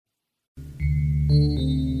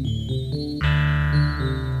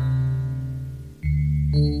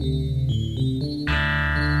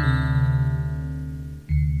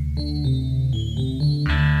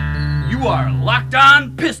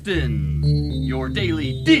On Pistons, your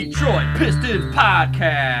daily Detroit Pistons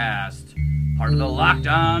podcast. Part of the Locked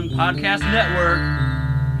On Podcast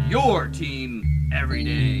Network, your team every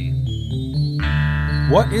day.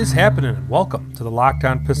 What is happening? Welcome to the Locked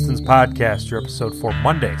On Pistons podcast, your episode for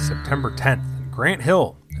Monday, September 10th. And Grant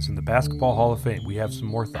Hill is in the Basketball Hall of Fame. We have some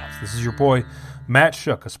more thoughts. This is your boy, Matt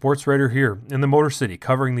Shook, a sports writer here in the Motor City,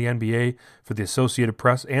 covering the NBA for the Associated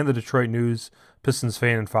Press and the Detroit News. Pistons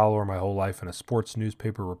fan and follower my whole life, and a sports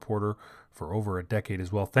newspaper reporter for over a decade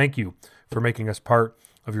as well. Thank you for making us part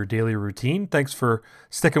of your daily routine. Thanks for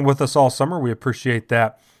sticking with us all summer. We appreciate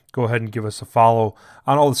that. Go ahead and give us a follow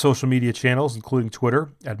on all the social media channels, including Twitter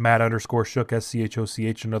at Matt_Shook,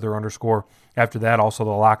 SCHOCH, another underscore. After that, also the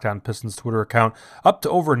Locked On Pistons Twitter account, up to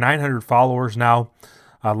over 900 followers now.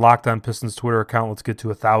 Locked On Pistons Twitter account, let's get to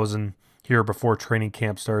 1,000 here before training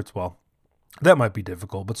camp starts. Well, that might be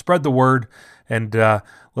difficult, but spread the word and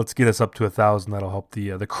let's get us up to 1,000. That'll help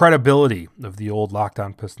the credibility of the old Locked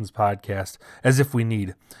On Pistons podcast, as if we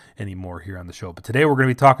need any more here on the show. But today we're going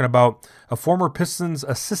to be talking about a former Pistons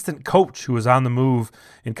assistant coach who was on the move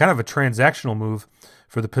in kind of a transactional move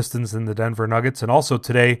for the Pistons and the Denver Nuggets. And also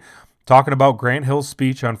today, talking about Grant Hill's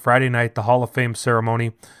speech on Friday night, the Hall of Fame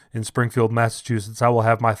ceremony in Springfield, Massachusetts. I will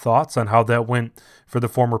have my thoughts on how that went for the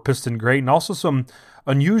former Piston great, and also some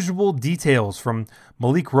unusual details from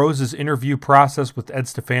Malik Rose's interview process with Ed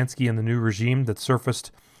Stefanski and the new regime that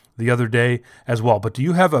surfaced the other day as well. But do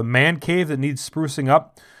you have a man cave that needs sprucing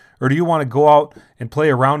up? Or do you want to go out and play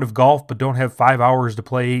a round of golf but don't have 5 hours to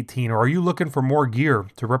play 18? Or are you looking for more gear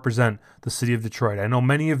to represent the city of Detroit? I know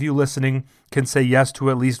many of you listening can say yes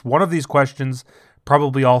to at least one of these questions,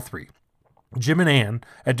 probably all three. Jim and Ann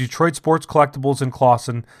at Detroit Sports Collectibles in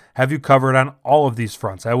Clawson have you covered on all of these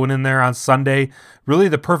fronts. I went in there on Sunday, really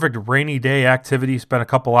the perfect rainy day activity, spent a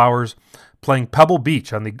couple hours playing Pebble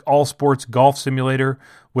Beach on the All Sports Golf Simulator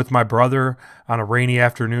with my brother on a rainy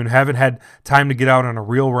afternoon. Haven't had time to get out on a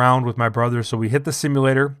real round with my brother, so we hit the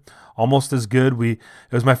simulator, almost as good. It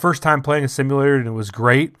was my first time playing a simulator, and it was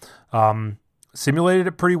great. Simulated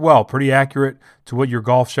it pretty well, pretty accurate to what your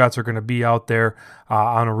golf shots are going to be out there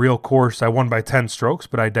on a real course. I won by 10 strokes,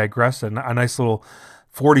 but I digress. A nice little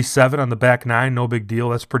 47 on the back nine, no big deal.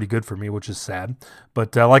 That's pretty good for me, which is sad.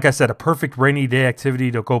 But like I said, a perfect rainy day activity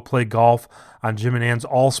to go play golf on Jim and Ann's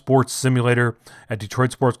All Sports Simulator at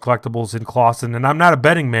Detroit Sports Collectibles in Clawson. And I'm not a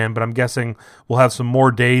betting man, but I'm guessing we'll have some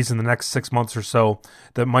more days in the next 6 months or so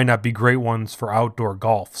that might not be great ones for outdoor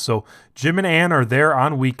golf. So Jim and Ann are there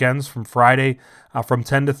on weekends from Friday from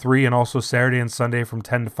 10 to 3 and also Saturday and Sunday from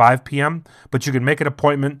 10 to 5 p.m. But you can make an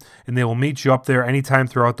appointment and they will meet you up there anytime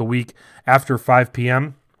throughout the week after 5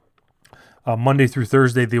 p.m. Monday through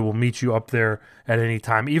Thursday, they will meet you up there at any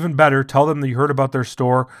time. Even better, tell them that you heard about their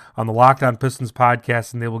store on the Locked On Pistons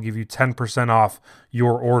podcast, and they will give you 10% off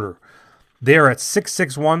your order. They are at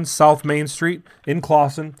 661 South Main Street in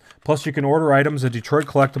Clawson. Plus, you can order items at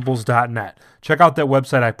DetroitCollectibles.net. Check out that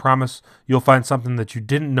website. I promise you'll find something that you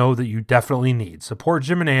didn't know that you definitely need. Support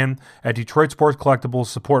Jim and Ann at Detroit Sports Collectibles.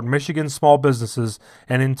 Support Michigan small businesses.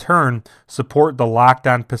 And in turn, support the Locked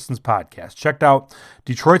On Pistons podcast. Check out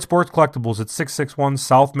Detroit Sports Collectibles at 661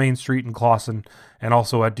 South Main Street in Clawson. And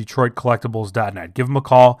also at DetroitCollectibles.net. Give them a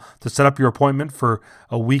call to set up your appointment for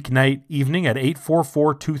a weeknight evening at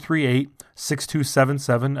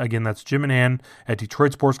 844-238-6277. Again, that's Jim and Ann at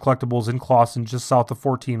Detroit Sports Collectibles in Clawson, just south of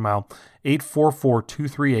 14 Mile,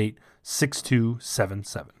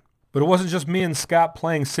 844-238-6277. But it wasn't just me and Scott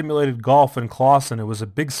playing simulated golf in Clawson. It was a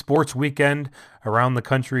big sports weekend around the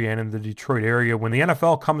country and in the Detroit area. When the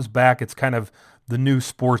NFL comes back, it's kind of the new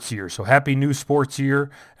sports year. So happy new sports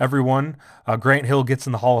year, everyone. Grant Hill gets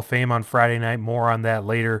in the Hall of Fame on Friday night. More on that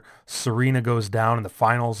later. Serena goes down in the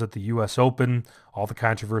finals at the U.S. Open. All the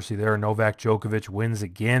controversy there. Novak Djokovic wins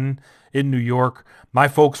again in New York. My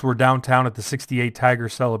folks were downtown at the 68 Tiger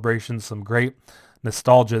celebration. Some great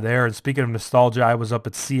nostalgia there. And speaking of nostalgia, I was up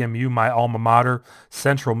at CMU, my alma mater,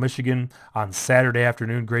 Central Michigan, on Saturday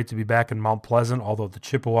afternoon. Great to be back in Mount Pleasant, although the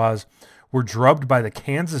Chippewas were drubbed by the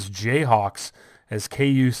Kansas Jayhawks as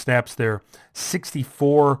KU snaps their 46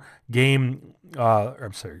 game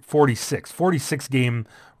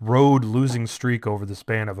road losing streak over the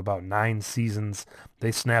span of about 9 seasons.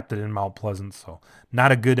 They snapped it in Mount Pleasant, so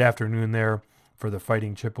not a good afternoon there for the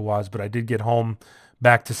Fighting Chippewas, but I did get home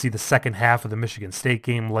back to see the second half of the Michigan State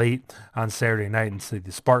game late on Saturday night and see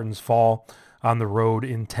the Spartans fall on the road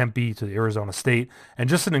in Tempe to the Arizona State, and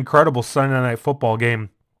just an incredible Sunday night football game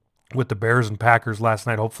with the Bears and Packers last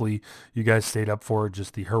night. Hopefully you guys stayed up for it.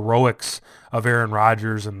 Just the heroics of Aaron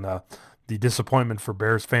Rodgers and the disappointment for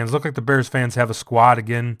Bears fans. Look like the Bears fans have a squad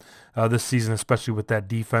again this season, especially with that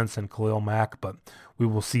defense and Khalil Mack. But we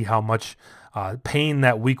will see how much pain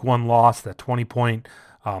that week one loss, that 20-point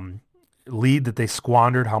lead that they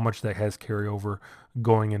squandered, how much that has carryover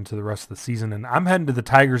going into the rest of the season. And I'm heading to the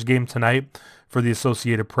Tigers game tonight for the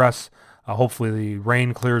Associated Press. Hopefully the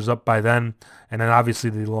rain clears up by then. And then obviously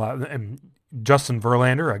Justin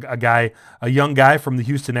Verlander, a young guy from the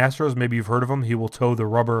Houston Astros. Maybe you've heard of him. He will toe the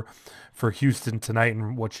rubber for Houston tonight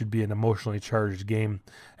in what should be an emotionally charged game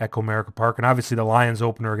at Comerica Park. And obviously the Lions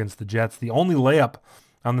opener against the Jets, the only layup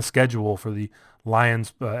on the schedule for the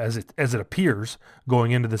Lions as it appears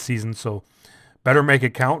going into the season. So better make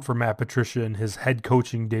it count for Matt Patricia in his head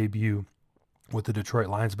coaching debut with the Detroit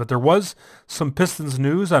Lions. But there was some Pistons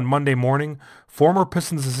news on Monday morning. Former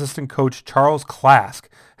Pistons assistant coach Charles Klask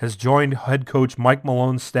has joined head coach Mike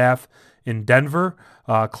Malone's staff in Denver.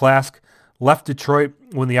 Klask left Detroit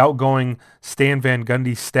when the outgoing Stan Van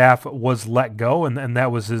Gundy staff was let go, and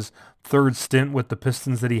that was his third stint with the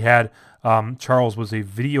Pistons that he had. Charles was a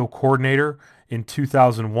video coordinator in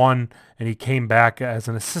 2001, and he came back as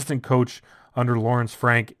an assistant coach under Lawrence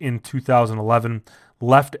Frank in 2011.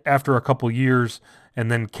 Left after a couple years and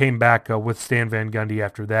then came back with Stan Van Gundy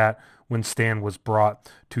after that when Stan was brought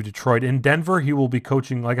to Detroit. In Denver, he will be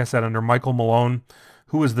coaching, like I said, under Michael Malone,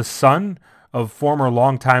 who is the son of former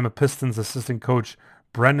longtime Pistons assistant coach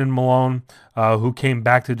Brendan Malone, who came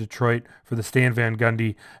back to Detroit for the Stan Van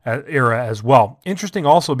Gundy era as well. Interesting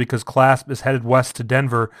also because Klask is headed west to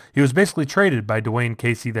Denver. He was basically traded by Dwayne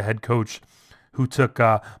Casey, the head coach, who took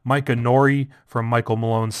Micah Nori from Michael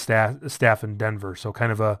Malone's staff in Denver. So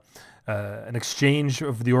kind of an exchange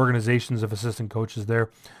of the organizations of assistant coaches there.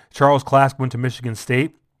 Charles Klask went to Michigan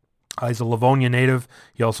State. He's a Livonia native.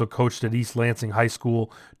 He also coached at East Lansing High School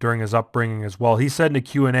during his upbringing as well. He said in a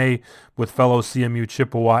Q&A with fellow CMU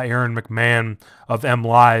Chippewa Aaron McMahon of M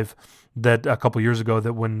Live that a couple years ago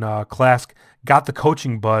that when Klask got the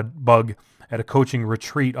coaching bug at a coaching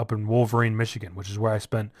retreat up in Wolverine, Michigan, which is where I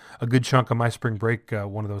spent a good chunk of my spring break,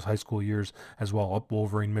 one of those high school years as well, up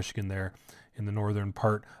Wolverine, Michigan there in the northern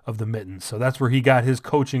part of the Mittens. So that's where he got his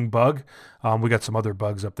coaching bug. We got some other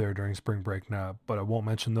bugs up there during spring break now, but I won't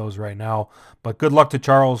mention those right now. But good luck to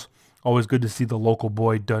Charles. Always good to see the local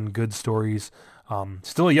boy done good stories.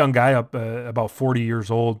 Still a young guy, up about 40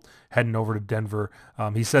 years old, heading over to Denver.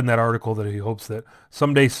 He said in that article that he hopes that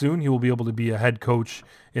someday soon he will be able to be a head coach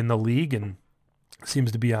in the league, and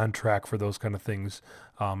seems to be on track for those kind of things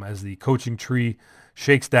as the coaching tree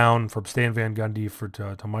shakes down from Stan Van Gundy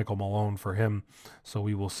to Michael Malone for him. So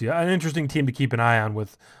we will see an interesting team to keep an eye on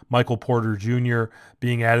with Michael Porter Jr.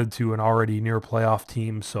 being added to an already near playoff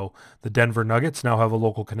team. So the Denver Nuggets now have a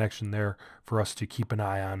local connection there for us to keep an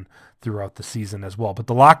eye on throughout the season as well. But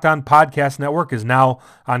the Locked On Podcast Network is now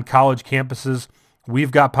on college campuses.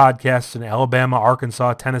 We've got podcasts in Alabama,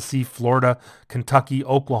 Arkansas, Tennessee, Florida, Kentucky,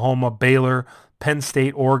 Oklahoma, Baylor, Penn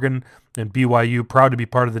State, Oregon, and BYU. Proud to be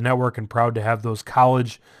part of the network and proud to have those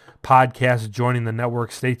college podcasts joining the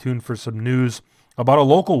network. Stay tuned for some news about a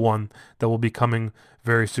local one that will be coming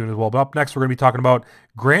very soon as well. But up next, we're going to be talking about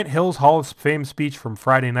Grant Hill's Hall of Fame speech from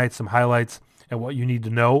Friday night, some highlights and what you need to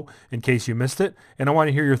know in case you missed it. And I want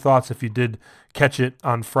to hear your thoughts if you did catch it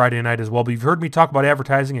on Friday night as well. But you've heard me talk about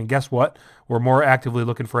advertising, and guess what? We're more actively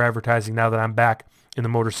looking for advertising now that I'm back in the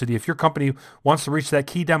Motor City. If your company wants to reach that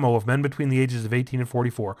key demo of men between the ages of 18 and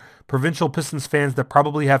 44, provincial Pistons fans that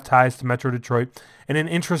probably have ties to Metro Detroit and an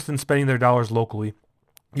interest in spending their dollars locally,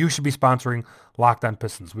 you should be sponsoring Locked On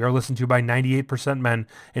Pistons. We are listened to by 98% men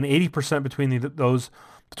and 80% between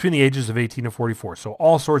the ages of 18 and 44. So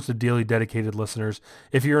all sorts of daily dedicated listeners.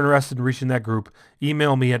 If you're interested in reaching that group,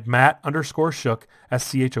 email me at matt_shook,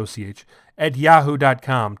 SCHOCH, at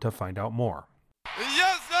yahoo.com to find out more.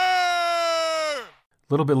 Yes, sir!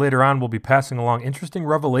 A little bit later on, we'll be passing along interesting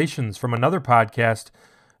revelations from another podcast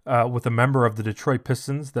with a member of the Detroit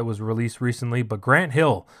Pistons that was released recently. But Grant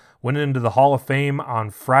Hill went into the Hall of Fame on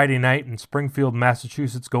Friday night in Springfield,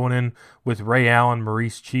 Massachusetts, going in with Ray Allen,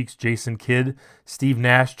 Maurice Cheeks, Jason Kidd, Steve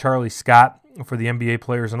Nash, Charlie Scott for the NBA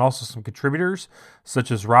players, and also some contributors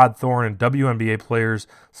such as Rod Thorne and WNBA players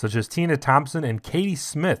such as Tina Thompson and Katie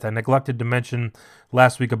Smith. I neglected to mention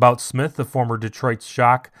last week about Smith, the former Detroit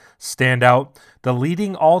Shock standout, the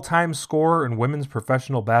leading all-time scorer in women's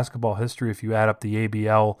professional basketball history if you add up the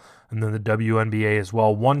ABL and then the WNBA as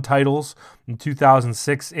well. Won titles in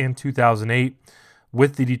 2006 and 2008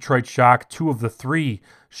 with the Detroit Shock, 2 of the 3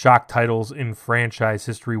 Shock titles in franchise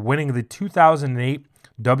history, winning the 2008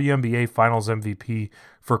 WNBA Finals MVP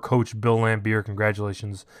for Coach Bill Laimbeer.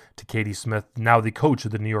 Congratulations to Katie Smith, now the coach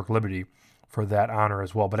of the New York Liberty, for that honor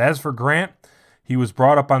as well. But as for Grant, he was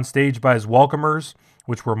brought up on stage by his welcomers,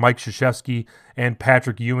 which were Mike Krzyzewski and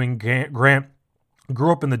Patrick Ewing. Grant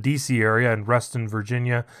Grew up in the D.C. area in Reston,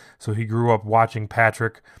 Virginia, so he grew up watching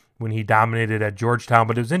Patrick when he dominated at Georgetown.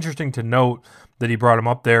 But it was interesting to note that he brought him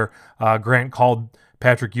up there. Grant called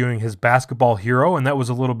Patrick Ewing his basketball hero, and that was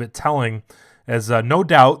a little bit telling, as no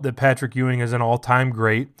doubt that Patrick Ewing is an all-time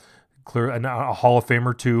great, a Hall of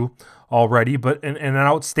Famer too already, but an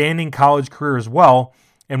outstanding college career as well,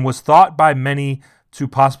 and was thought by many to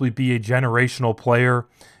possibly be a generational player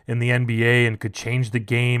in the NBA and could change the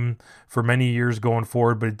game for many years going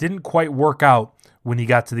forward, but it didn't quite work out when he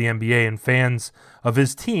got to the NBA, and fans of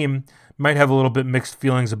his team might have a little bit mixed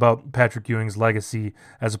feelings about Patrick Ewing's legacy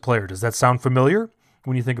as a player. Does that sound familiar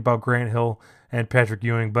when you think about Grant Hill and Patrick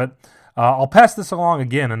Ewing? But I'll pass this along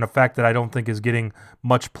again, and the fact that I don't think is getting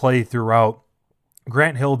much play throughout.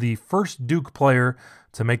 Grant Hill, the first Duke player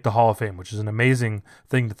to make the Hall of Fame, which is an amazing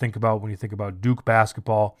thing to think about when you think about Duke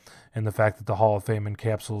basketball and the fact that the Hall of Fame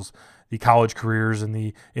encapsulates the college careers and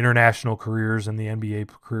the international careers and the NBA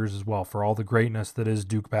careers as well, for all the greatness that is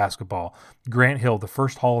Duke basketball. Grant Hill, the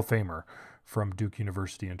first Hall of Famer from Duke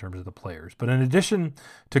University in terms of the players. But in addition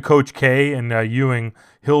to Coach K and Ewing,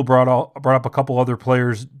 Hill brought up a couple other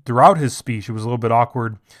players throughout his speech. It was a little bit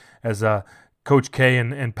awkward as Coach K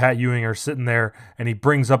and Pat Ewing are sitting there, and he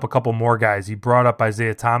brings up a couple more guys. He brought up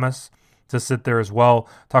Isaiah Thomas to sit there as well,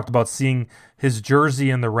 talked about seeing his jersey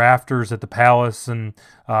in the rafters at the Palace, and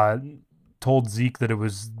told Zeke that it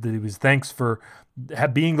was thanks for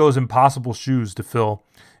being those impossible shoes to fill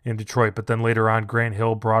in Detroit. But then later on, Grant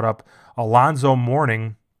Hill brought up Alonzo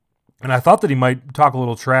Mourning, and I thought that he might talk a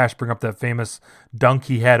little trash, bring up that famous dunk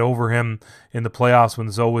he had over him in the playoffs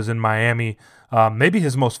when Zoe was in Miami. Maybe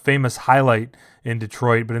his most famous highlight in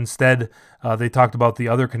Detroit, but instead they talked about the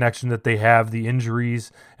other connection that they have, the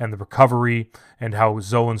injuries and the recovery, and how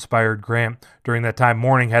Zoe inspired Grant during that time.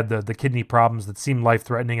 Mourning had the kidney problems that seemed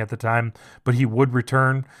life-threatening at the time, but he would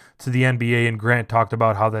return to the NBA, and Grant talked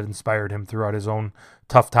about how that inspired him throughout his own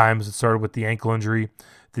tough times. It started with the ankle injury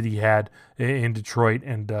that he had in Detroit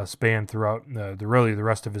and spanned throughout the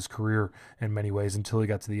rest of his career in many ways until he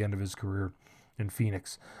got to the end of his career in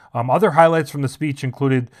Phoenix. Other highlights from the speech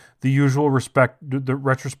included the usual the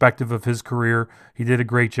retrospective of his career. He did a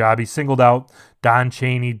great job. He singled out Don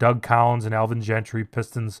Chaney, Doug Collins, and Alvin Gentry,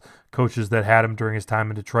 Pistons coaches that had him during his time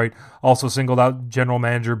in Detroit. Also singled out general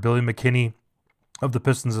manager Billy McKinney of the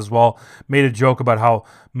Pistons as well. Made a joke about how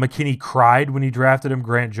McKinney cried when he drafted him.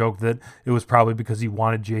 Grant joked that it was probably because he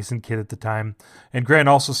wanted Jason Kidd at the time. And Grant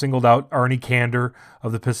also singled out Arnie Kander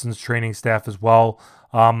of the Pistons training staff as well.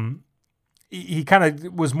 He kind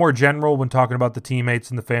of was more general when talking about the teammates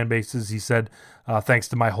and the fan bases. He said, thanks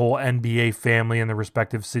to my whole NBA family and the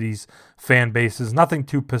respective cities' fan bases. Nothing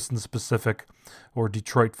too Pistons specific or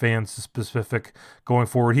Detroit fans specific going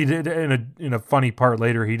forward. He did, in a funny part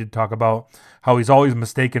later, he did talk about how he's always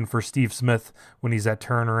mistaken for Steve Smith when he's at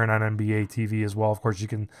Turner and on NBA TV as well. Of course, you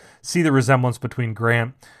can see the resemblance between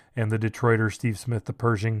Grant and the Detroiter Steve Smith, the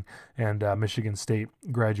Pershing and Michigan State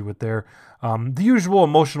graduate there. The usual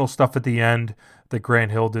emotional stuff at the end that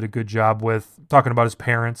Grant Hill did a good job with, talking about his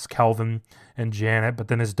parents, Kelvin and Janet, but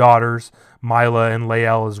then his daughters, Mila and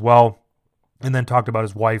Lael as well, and then talked about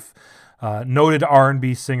his wife, noted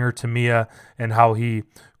R&B singer Tamia, and how he,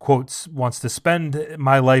 quotes, wants to spend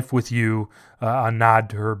my life with you, a nod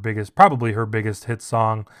to her probably her biggest hit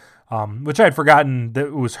song, which I had forgotten that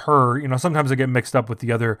it was her. You know, sometimes I get mixed up with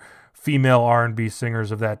the other female R&B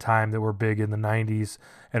singers of that time that were big in the 90s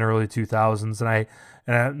and early 2000s.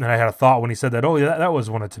 And I had a thought when he said that, oh, yeah, that was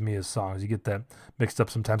one of Tamia's songs. You get that mixed up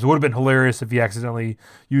sometimes. It would have been hilarious if he accidentally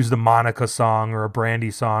used a Monica song or a Brandy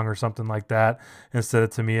song or something like that instead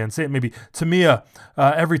of Tamia, and say maybe, Tamia,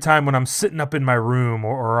 every time when I'm sitting up in my room,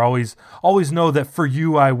 or always know that for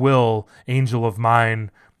you I will, angel of mine.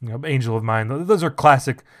 You know, Angel of Mine. Those are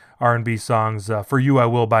classic R&B songs. For You I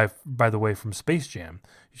Will, by the way, from Space Jam.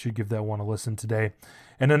 You should give that one a listen today.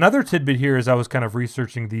 And another tidbit here, as I was kind of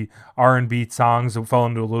researching the R&B songs, I fell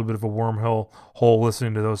into a little bit of a wormhole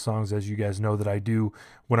listening to those songs, as you guys know that I do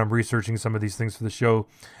when I'm researching some of these things for the show.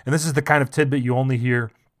 And this is the kind of tidbit you only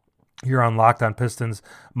hear here on Locked On Pistons.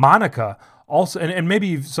 Monica also, and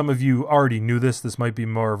maybe some of you already knew this. This might be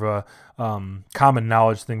more of a common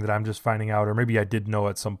knowledge thing that I'm just finding out, or maybe I did know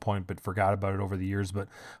at some point but forgot about it over the years. But,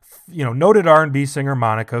 you know, noted R&B singer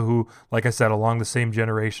Monica, who, like I said, along the same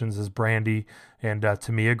generations as Brandy and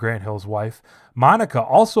Tamia, Grant Hill's wife. Monica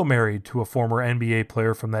also married to a former NBA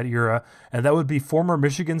player from that era, and that would be former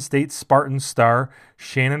Michigan State Spartans star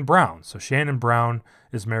Shannon Brown. So Shannon Brown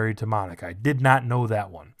is married to Monica. I did not know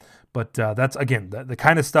that one. But that's, again, the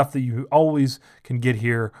kind of stuff that you always can get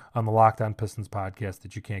here on the Locked On Pistons podcast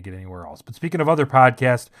that you can't get anywhere else. But speaking of other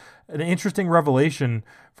podcasts, an interesting revelation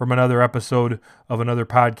from another episode of another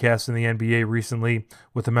podcast in the NBA recently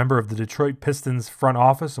with a member of the Detroit Pistons front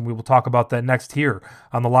office, and we will talk about that next here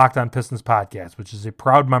on the Locked On Pistons podcast, which is a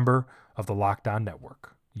proud member of the Locked On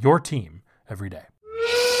Network. Your team every day.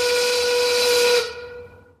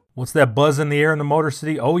 What's that buzz in the air in the Motor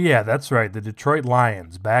City? Oh, yeah, that's right. The Detroit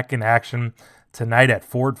Lions back in action tonight at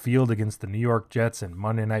Ford Field against the New York Jets in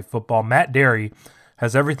Monday Night Football. Matt Derry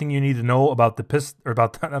has everything you need to know about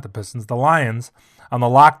the Lions on the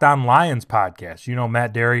Locked On Lions podcast. You know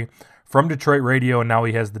Matt Derry from Detroit Radio, and now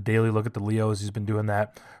he has the Daily Look at the Leos. He's been doing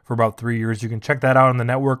that for about 3 years. You can check that out on the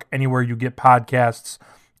network anywhere you get podcasts.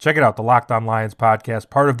 Check it out, the Locked On Lions podcast,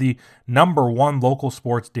 part of the #1 local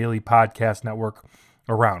sports daily podcast network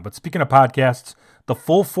around. But speaking of podcasts, the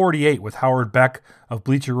Full 48 with Howard Beck of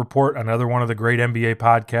Bleacher Report, another one of the great NBA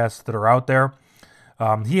podcasts that are out there.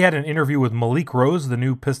 He had an interview with Malik Rose, the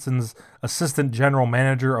new Pistons assistant general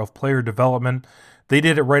manager of player development. They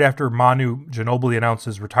did it right after Manu Ginobili announced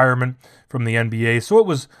his retirement from the NBA. So it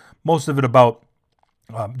was most of it about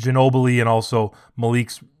Ginobili and also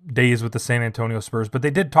Malik's days with the San Antonio Spurs. But they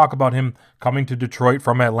did talk about him coming to Detroit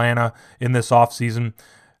from Atlanta in this offseason.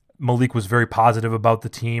 Malik was very positive about the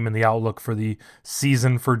team and the outlook for the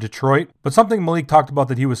season for Detroit. But something Malik talked about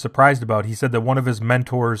that he was surprised about, he said that one of his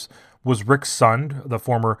mentors was Rick Sund, the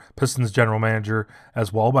former Pistons general manager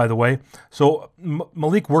as well, by the way. So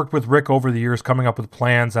Malik worked with Rick over the years, coming up with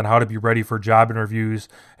plans on how to be ready for job interviews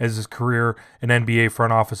as his career in NBA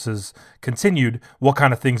front offices continued, what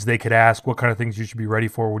kind of things they could ask, what kind of things you should be ready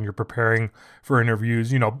for when you're preparing for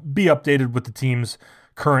interviews, be updated with the team's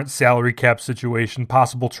current salary cap situation,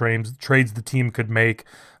 possible trades the team could make,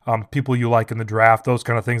 people you like in the draft, those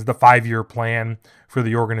kind of things, the 5-year plan for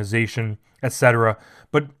the organization, etc.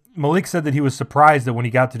 But Malik said that he was surprised that when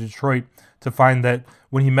he got to Detroit to find that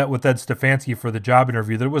when he met with Ed Stefanski for the job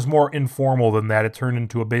interview, that it was more informal than that. It turned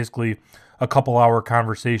into basically a couple-hour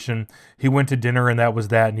conversation. He went to dinner and that was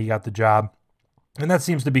that, and he got the job. And that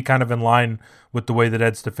seems to be kind of in line with the way that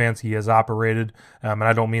Ed Stefanski has operated. And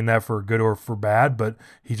I don't mean that for good or for bad, but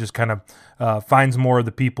he just kind of finds more of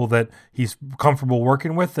the people that he's comfortable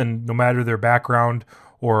working with, and no matter their background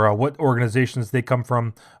or what organizations they come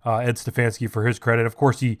from, Ed Stefanski, for his credit. Of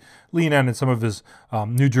course, he leaned on in some of his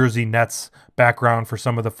New Jersey Nets background for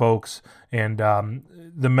some of the folks, and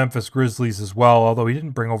the Memphis Grizzlies as well, although he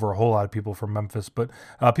didn't bring over a whole lot of people from Memphis, but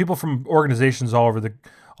people from organizations all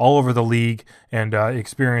over the league, and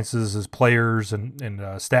experiences as players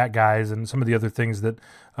and stat guys and some of the other things that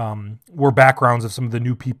were backgrounds of some of the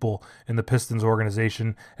new people in the Pistons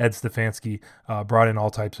organization. Ed Stefanski brought in all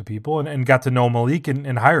types of people and got to know Malik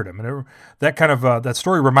and hired him. And that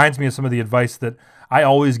story reminds me of some of the advice that I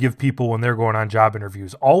always give people when they're going on job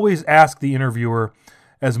interviews. Always ask the interviewer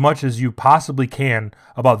as much as you possibly can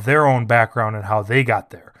about their own background and how they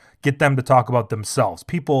got there. Get them to talk about themselves.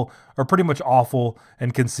 People are pretty much awful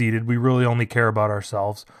and conceited. We really only care about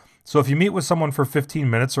ourselves. So if you meet with someone for 15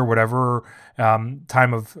 minutes or whatever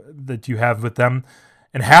time that you have with them,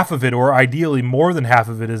 and half of it, or ideally more than half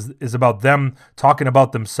of it, is about them talking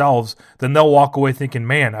about themselves, then they'll walk away thinking,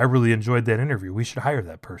 man, I really enjoyed that interview. We should hire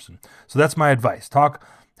that person. So that's my advice.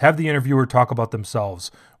 Have the interviewer talk about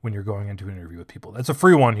themselves when you're going into an interview with people. That's a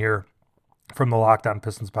free one here from the Locked On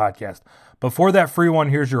Pistons podcast. But for that free one,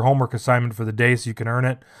 here's your homework assignment for the day so you can earn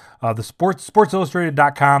it. The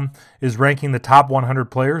SportsIllustrated.com is ranking the top 100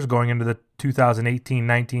 players going into the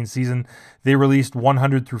 2018-19 season. They released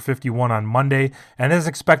 100 through 51 on Monday, and as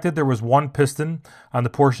expected, there was one Piston on the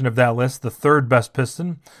portion of that list, the third best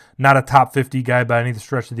Piston. Not a top 50 guy by any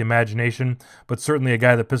stretch of the imagination, but certainly a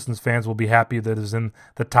guy that Pistons fans will be happy that is in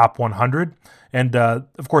the top 100. And,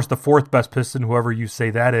 of course, the fourth best Piston, whoever you say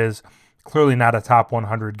that is, clearly not a top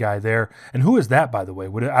 100 guy there. And who is that, by the way?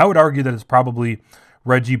 I would argue that it's probably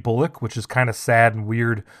Reggie Bullock, which is kind of sad and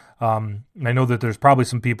weird. I know that there's probably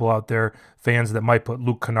some people out there, fans, that might put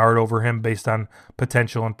Luke Kennard over him based on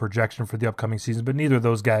potential and projection for the upcoming season, but neither of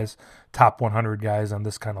those guys top 100 guys on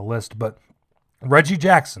this kind of list. But Reggie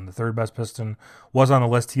Jackson, the third best Piston, was on the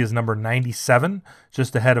list. He is number 97,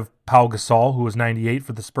 just ahead of Pau Gasol, who was 98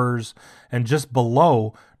 for the Spurs, and just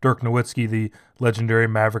below Dirk Nowitzki, the legendary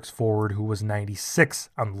Mavericks forward, who was 96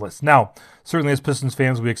 on the list. Now, certainly as Pistons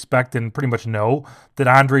fans, we expect and pretty much know that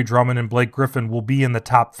Andre Drummond and Blake Griffin will be in the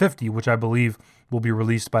top 50, which I believe will be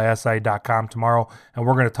released by SI.com tomorrow, and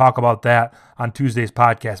we're going to talk about that on Tuesday's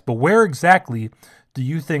podcast. But where exactly do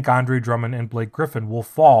you think Andre Drummond and Blake Griffin will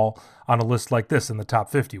fall on a list like this in the top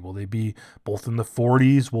 50? Will they be both in the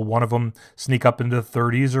 40s? Will one of them sneak up into the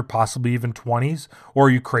 30s or possibly even 20s? Or are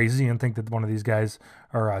you crazy and think that one of these guys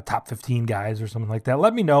are top 15 guys or something like that?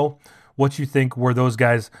 Let me know what you think where those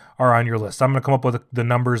guys are on your list. I'm going to come up with the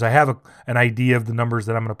numbers. I have an idea of the numbers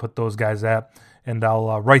that I'm going to put those guys at, and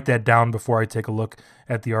I'll write that down before I take a look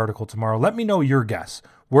at the article tomorrow. Let me know your guess.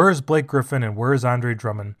 Where is Blake Griffin and where is Andre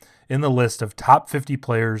Drummond in the list of top 50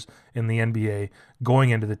 players in the NBA going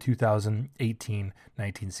into the 2018-19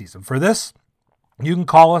 season? For this, you can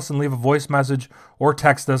call us and leave a voice message or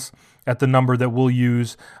text us at the number that we'll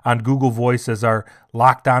use on Google Voice as our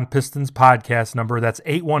Locked On Pistons podcast number. That's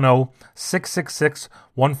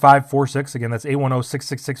 810-666-1546. Again, that's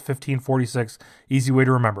 810-666-1546. Easy way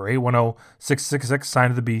to remember, 810-666, sign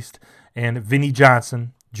of the beast. And Vinny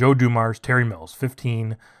Johnson, Joe Dumars, Terry Mills,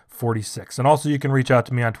 1546. And also you can reach out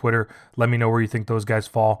to me on Twitter. Let me know where you think those guys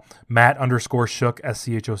fall. Matt_Shook,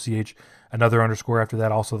 SCHOCH, another underscore after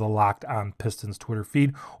that. Also the Locked On Pistons Twitter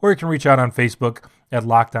feed. Or you can reach out on Facebook at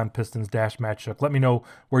Locked On Pistons-Matt Shook. Let me know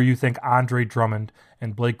where you think Andre Drummond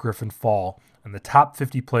and Blake Griffin fall in the top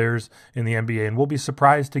 50 players in the NBA. And we'll be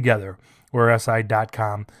surprised together where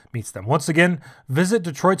SI.com meets them. Once again, visit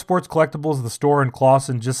Detroit Sports Collectibles, the store in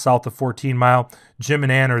Clawson, just south of 14 Mile. Jim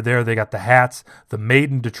and Ann are there. They got the hats, the Made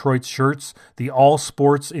in Detroit shirts, the all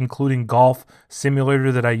sports, including golf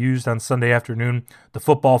simulator that I used on Sunday afternoon, the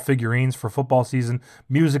football figurines for football season,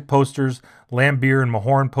 music posters, Lambeer and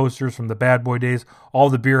Mahorn posters from the Bad Boy days, all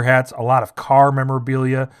the beer hats, a lot of car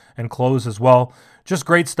memorabilia and clothes as well. Just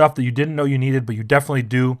great stuff that you didn't know you needed, but you definitely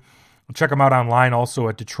do. Check them out online also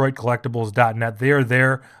at DetroitCollectibles.net. They are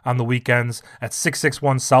there on the weekends at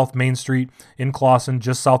 661 South Main Street in Clawson,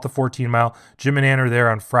 just south of 14 Mile. Jim and Ann are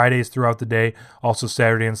there on Fridays throughout the day, also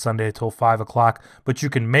Saturday and Sunday until 5 o'clock. But you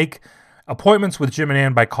can make appointments with Jim and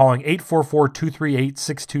Ann by calling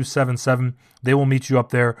 844-238-6277. They will meet you up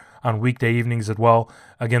there on weekday evenings as well.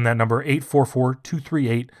 Again, that number,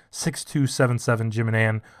 844-238-6277. Jim and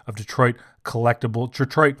Ann of Detroit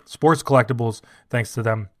Sports Collectibles. Thanks to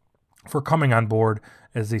them for coming on board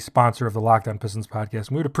as a sponsor of the Locked On Pistons podcast. And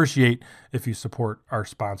we would appreciate if you support our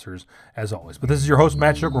sponsors as always. But this is your host,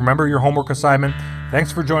 Matt Shook. Remember your homework assignment.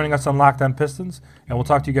 Thanks for joining us on Locked On Pistons, and we'll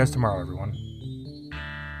talk to you guys tomorrow, everyone.